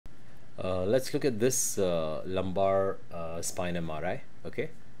Let's look at this lumbar spine MRI. Okay,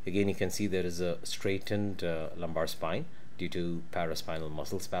 again you can see there is a straightened lumbar spine due to paraspinal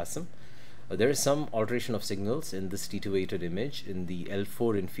muscle spasm. There is some alteration of signals in this T2-weighted image in the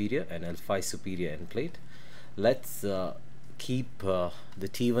L4 inferior and L5 superior end plate. Let's keep the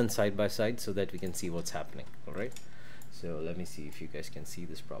T1 side by side so that we can see what's happening. All right, so let me see if you guys can see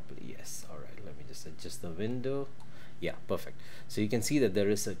this properly. Yes. All right, let me just adjust the window. Yeah, perfect. So you can see that there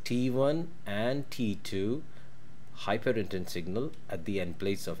is a T1 and T2 hyperintense signal at the end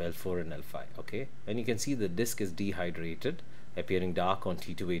plates of L4 and L5. Okay, and you can see the disc is dehydrated, appearing dark on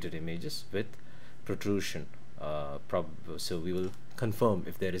T2 weighted images with protrusion. So we will confirm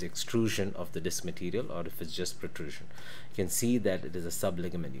if there is extrusion of the disc material or if it's just protrusion. You can see that it is a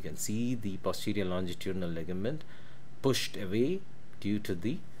subligament. You can see the posterior longitudinal ligament pushed away due to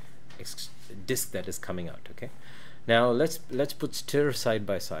the disc that is coming out. Okay, now let's put stir side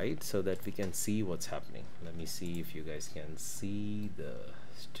by side so that we can see what's happening. Let me see if you guys can see the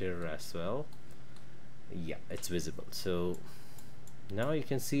stir as well. Yeah, it's visible. So now you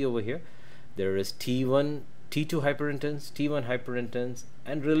can see over here there is T1, T2 hyperintense, T1 hyperintense,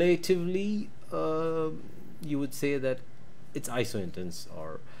 and relatively you would say that it's isointense,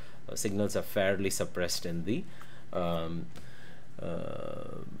 or signals are fairly suppressed in the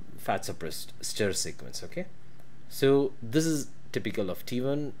fat suppressed stir sequence. Okay, so this is typical of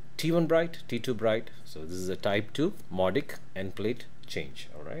T1 bright, T2 bright. So this is a type 2 modic end plate change,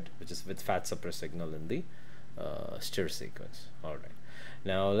 all right, which is with fat suppressed signal in the stir sequence. All right,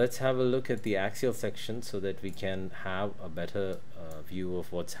 now let's have a look at the axial section so that we can have a better view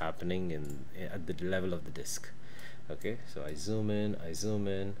of what's happening at the level of the disc. Okay, so I zoom in,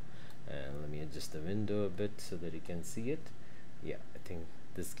 and let me adjust the window a bit so that you can see it. Yeah, I think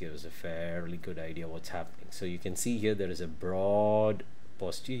this gives a fairly good idea what's happening. So you can see here there is a broad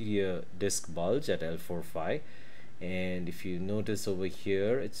posterior disc bulge at L4-5, and if you notice over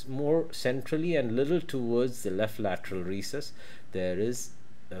here, it's more centrally and little towards the left lateral recess. There is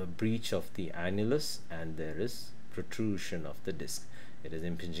a breach of the annulus and there is protrusion of the disc. It is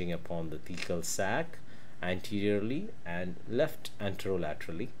impinging upon the thecal sac anteriorly and left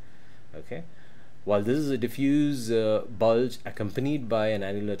anterolaterally. Okay, while this is a diffuse bulge accompanied by an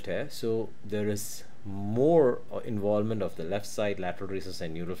annular tear, so there is more involvement of the left side lateral recess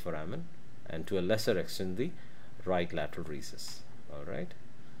and neural foramen, and to a lesser extent the right lateral recess. All right,